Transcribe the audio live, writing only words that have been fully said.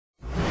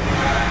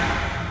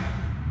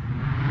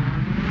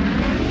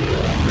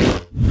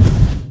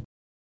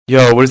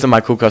Yo, what is up, my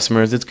cool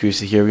customers? It's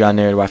Xlbottomlx here. We got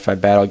Narrator Wi-Fi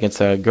battle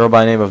against a girl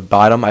by the name of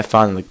Bottom. I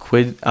found in the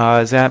Quid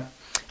Zap.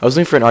 I was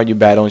looking for an RU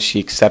battle and she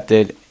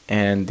accepted,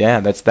 and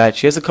yeah, that's that.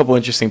 She has a couple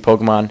interesting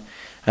Pokemon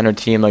on her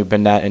team like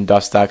Banette and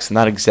Dustox.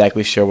 Not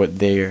exactly sure what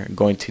they're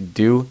going to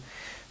do,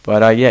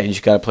 but yeah, you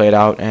just gotta play it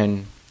out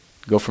and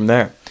go from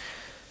there.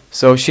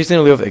 So she's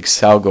gonna leave with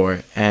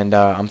Excelgor, and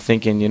I'm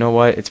thinking, you know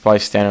what? It's probably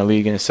standard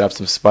league, gonna set up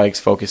some spikes,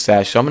 focus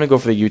sash. So I'm gonna go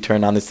for the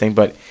U-turn on this thing,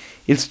 but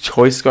it's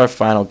Choice Scarf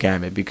Final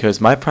Gambit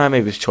because my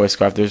Primate is Choice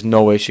Scarf. There's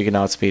no way she can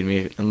outspeed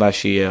me unless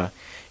she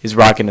is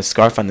rocking a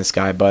Scarf on this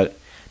guy, but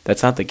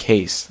that's not the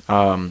case.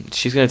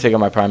 She's going to take out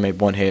my Primate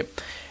one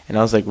hit, and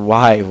I was like,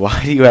 why?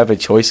 Why do you have a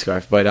Choice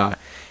Scarf? But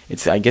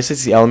I guess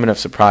it's the element of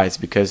surprise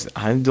because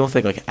I don't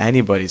think like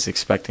anybody's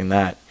expecting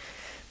that.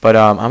 But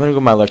I'm going to go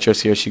with my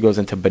Electros here. She goes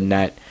into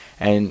Banette,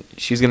 and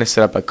she's going to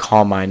set up a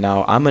Calm Mind.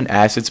 Now, I'm an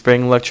Acid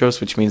Spraying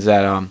Electros, which means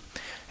that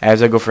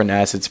as I go for an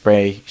Acid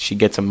Spray, she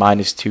gets a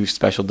 -2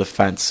 special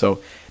defense. So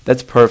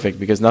that's perfect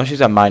because now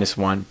she's at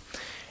 -1.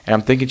 And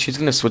I'm thinking she's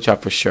going to switch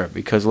out for sure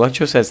because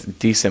Electros has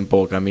decent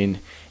bulk. I mean,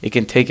 it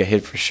can take a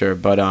hit for sure.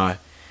 But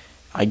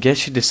I guess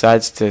she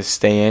decides to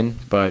stay in,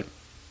 but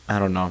I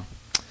don't know.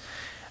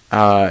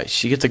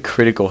 She gets a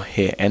critical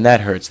hit, and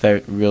that hurts.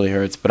 That really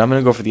hurts. But I'm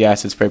going to go for the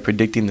Acid Spray,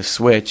 predicting the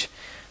switch.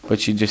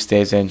 But she just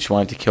stays in. She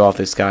wanted to kill off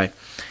this guy.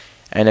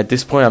 And at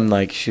this point, I'm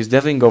like, she's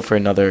definitely going to go for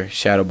another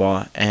Shadow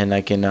Ball. And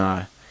I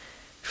can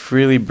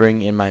freely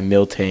bring in my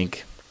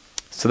Miltank.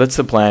 So that's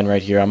the plan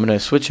right here. I'm going to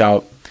switch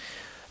out,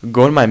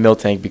 go to my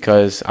Miltank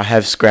because I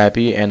have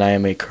Scrappy and I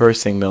am a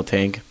cursing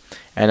Miltank.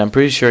 And I'm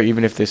pretty sure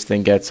even if this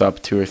thing gets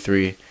up 2 or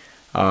 3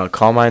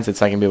 Calm Minds, it's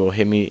not going to be able to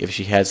hit me if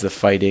she has the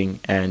Fighting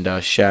and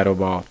Shadow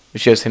Ball.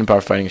 If she has Hidden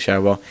Power Fighting and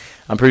Shadow Ball,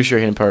 I'm pretty sure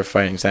Hidden Power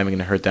Fighting is not even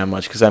going to hurt that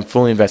much because I'm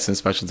fully invested in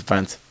Special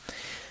Defense.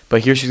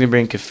 But here she's going to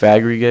bring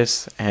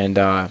Cofagrigus, and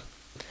I'm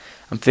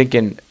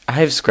thinking, I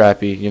have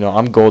Scrappy, you know,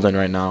 I'm golden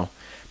right now.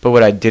 But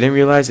what I didn't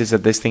realize is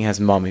that this thing has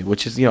Mummy,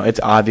 which is, you know,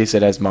 it's obvious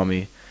it has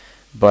Mummy.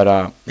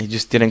 But it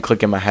just didn't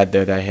click in my head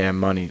there that I have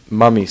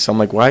Mummy. So I'm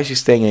like, why is she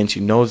staying in?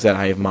 She knows that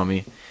I have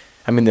Mummy.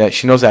 I mean, that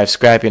she knows I have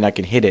Scrappy and I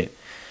can hit it.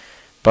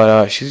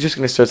 But she's just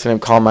going to start setting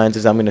up Calm Minds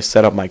as I'm going to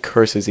set up my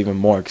curses even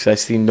more because I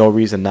see no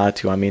reason not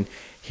to. I mean,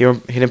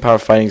 here Hidden Power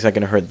Fighting is not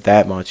going to hurt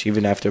that much,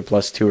 even after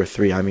 +2 or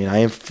 3. I mean, I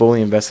am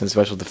fully invested in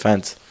Special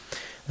Defense,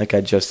 like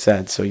I just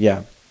said. So,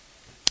 yeah.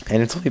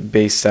 And it's only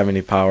base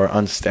 70 power,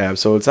 unstab,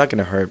 so it's not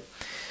going to hurt.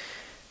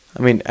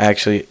 I mean,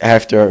 actually,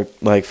 after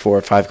like 4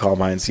 or 5 Calm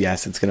Minds,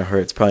 yes, it's going to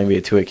hurt. It's probably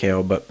going to be a 2-hit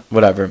KO, but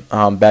whatever.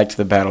 Back to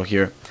the battle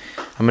here.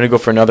 I'm going to go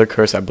for another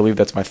curse. I believe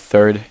that's my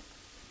third.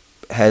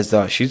 She's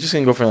just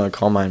going to go for another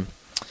Calm Mind.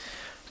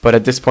 But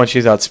at this point,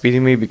 she's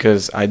outspeeding me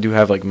because I do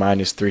have like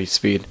 -3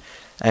 speed.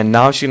 And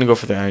now she's going to go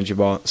for the Energy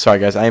Ball. Sorry,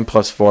 guys. I am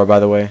 +4, by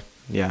the way.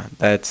 Yeah,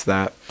 that's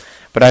that.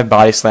 But I have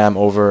Body Slam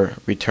over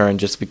Return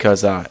just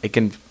because it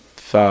can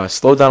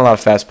slow down a lot of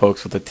fast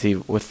pokes with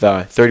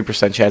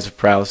 30% chance of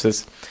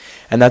paralysis.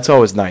 And that's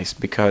always nice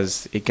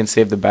because it can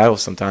save the battle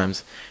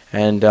sometimes.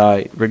 And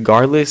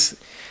regardless,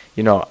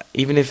 you know,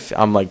 even if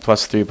I'm like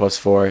 +3,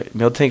 +4,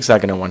 Miltank's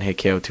not going to one-hit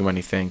KO too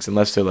many things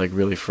unless they're like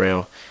really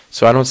frail.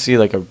 So I don't see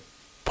like a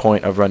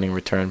point of running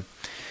Return.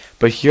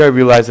 But here I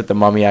realize that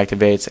the Mummy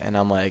activates and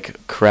I'm like,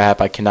 crap,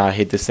 I cannot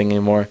hit this thing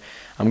anymore.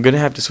 I'm going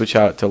to have to switch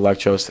out to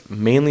Electros,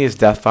 mainly as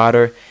Death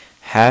Fodder,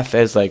 half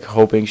as like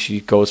hoping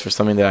she goes for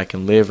something that I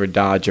can live or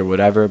dodge or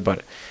whatever,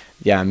 but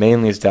yeah,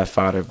 mainly as Death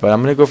Fodder. But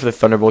I'm going to go for the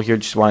Thunderbolt here,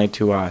 just wanting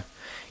to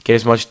get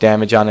as much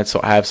damage on it so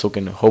Absol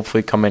can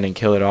hopefully come in and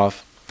kill it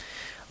off.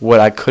 What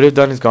I could have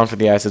done is gone for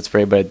the Acid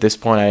Spray, but at this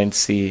point I didn't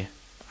see,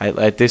 I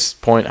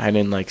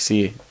didn't like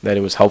see that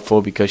it was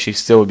helpful because she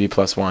still would be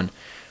 +1,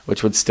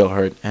 which would still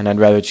hurt, and I'd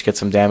rather just get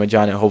some damage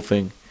on it,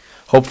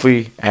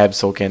 hopefully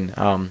Absol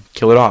can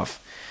kill it off.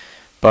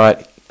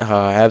 But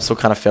Absol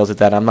kind of fails at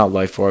that. I'm not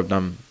Life Orbed,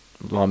 I'm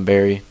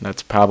Lumberry,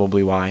 that's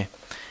probably why.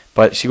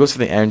 But she goes for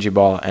the Energy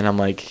Ball, and I'm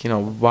like, you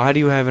know, why do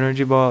you have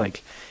Energy Ball?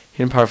 Like,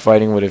 Hidden Power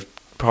Fighting would have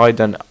probably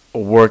done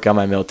work on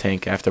my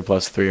Miltank after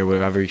 +3 or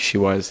whatever she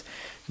was.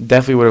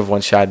 Definitely would have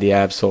one-shot the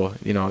Absol.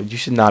 You know, you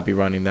should not be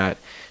running that.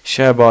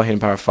 Shadow Ball, Hidden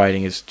Power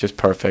Fighting is just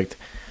perfect.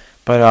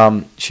 But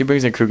she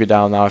brings in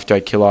Crocodile now after I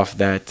kill off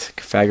that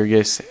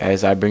Cofagrigus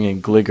as I bring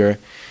in Gligar.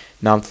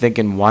 Now I'm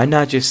thinking, why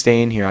not just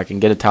stay in here? I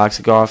can get a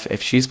Toxic off.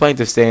 If she's planning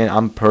to stay in,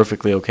 I'm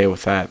perfectly okay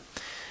with that.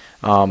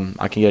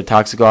 I can get a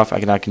Toxic off. I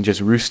can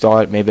just Roost Stall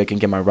it. Maybe I can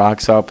get my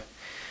rocks up.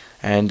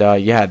 And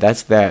yeah,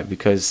 that's that.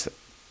 Because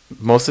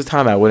most of the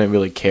time I wouldn't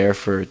really care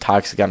for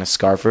Toxic on a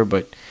Scarfer.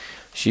 But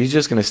she's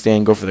just going to stay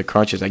and go for the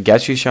crunches. I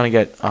guess she's trying to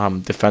get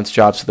defense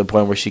drops to the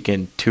point where she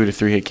can 2 to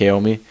 3 hit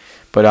KO me.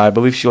 But I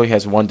believe she only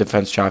has 1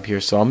 defense drop here.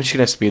 So I'm just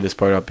going to speed this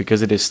part up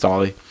because it is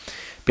stally.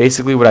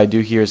 Basically what I do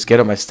here is get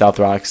up my Stealth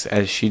Rocks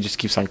as she just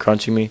keeps on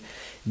crunching me.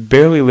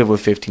 Barely live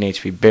with 15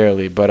 HP.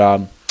 Barely. But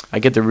I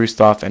get the Roost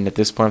off, and at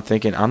this point I'm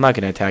thinking I'm not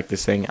going to attack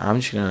this thing.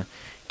 I'm just going to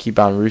keep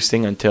on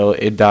roosting until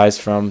it dies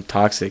from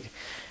Toxic.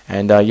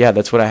 And yeah,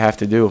 that's what I have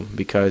to do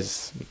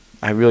because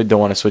I really don't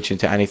want to switch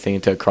into anything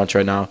into a crunch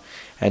right now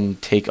and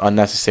take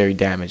unnecessary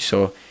damage.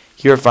 So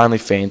here it finally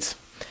faints.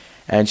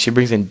 and she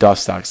brings in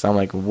Dustox. I'm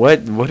like,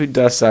 what do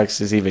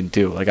Dustoxes even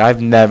do? Like,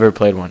 I've never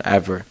played one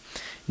ever,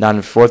 not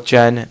in 4th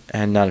gen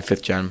and not in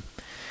 5th gen.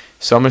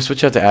 So I'm gonna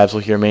switch out to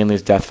Absol here, mainly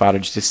as Death Fodder,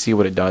 just to see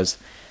what it does.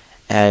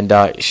 And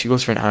she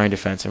goes for an Iron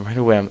Defense, and right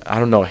away I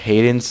don't know,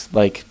 Hayden's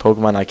like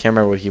Pokemon, I can't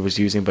remember what he was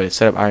using, but it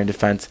set up Iron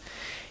Defense.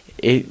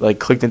 It like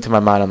clicked into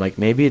my mind. I'm like,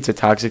 maybe it's a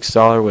Toxic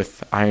Staller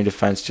with Iron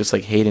Defense, just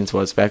like Hayden's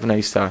was back when I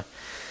used to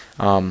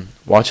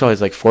watch all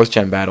his like 4th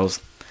gen battles.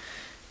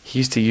 He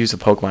used to use a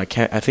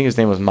Pokemon. I think his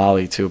name was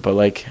Molly too, but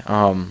like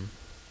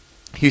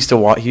he used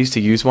to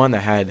use one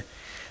that had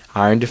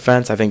Iron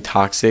Defense. I think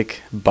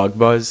Toxic Bug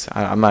Buzz.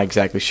 I'm not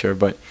exactly sure,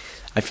 but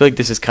I feel like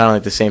this is kind of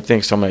like the same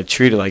thing, so I'm gonna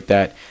treat it like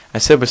that. I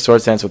set up a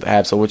Swords Dance with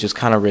Absol, which is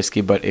kind of risky,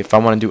 but if I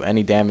want to do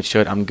any damage to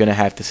it, I'm gonna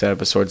have to set up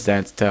a Swords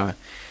Dance to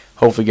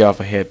hopefully get off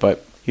a hit.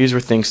 But here's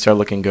where things start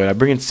looking good. I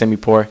bring in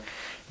Simipour.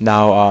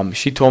 Now,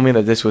 she told me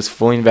that this was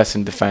fully invested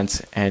in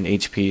defense and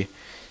HP,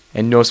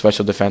 and no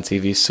special defense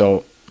EVs.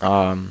 So,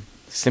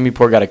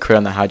 Simipour got a crit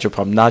on the Hydro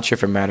Pump. Not sure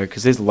if it mattered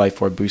because his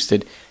Life Orb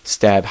boosted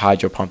Stab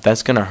Hydro Pump.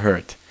 That's gonna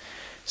hurt.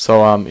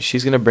 So,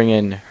 she's gonna bring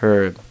in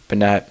her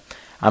Banette.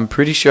 I'm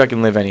pretty sure I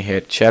can live any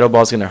hit. Shadow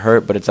Ball's gonna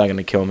hurt, but it's not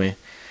gonna kill me.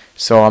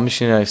 So I'm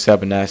just gonna set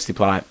up a Nasty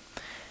Plot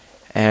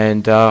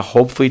and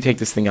hopefully take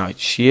this thing out.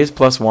 She is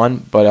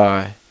 +1,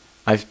 but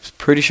I'm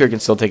pretty sure I can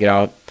still take it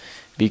out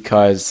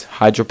because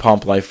Hydro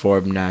Pump, Life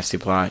Orb, Nasty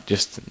Plot,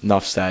 just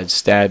enough stats.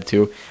 Stab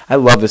too. I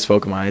love this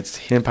Pokemon. It's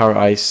Hidden Power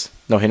Ice.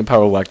 No, Hidden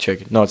Power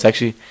Electric. No, it's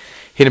actually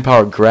Hidden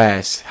Power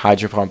Grass,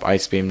 Hydro Pump,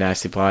 Ice Beam,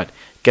 Nasty Plot.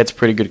 Gets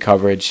pretty good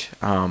coverage.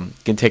 Can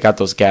take out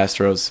those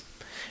Gastros.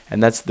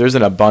 And there's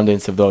an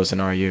abundance of those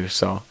in RU,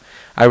 so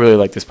I really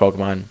like this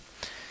Pokemon.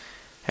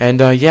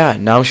 And yeah,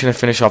 now I'm just going to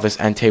finish off this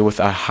Entei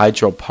with a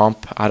Hydro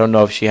Pump. I don't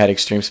know if she had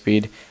Extreme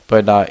Speed,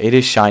 but it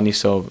is shiny,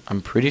 so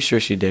I'm pretty sure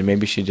she did.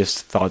 Maybe she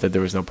just thought that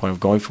there was no point of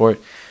going for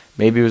it.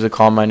 Maybe it was a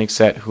Calm Mining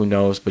set, who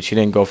knows, but she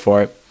didn't go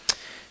for it.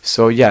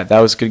 So yeah,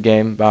 that was a good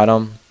game,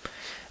 Bottom.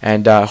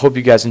 And I hope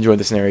you guys enjoyed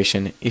this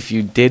narration. If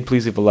you did,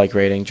 please leave a like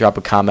rating, drop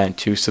a comment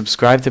too,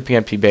 subscribe to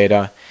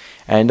PMPBeta.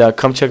 And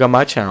come check out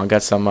my channel. I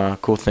got some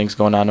cool things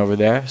going on over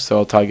there. So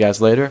I'll talk to you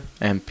guys later,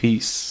 and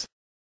peace.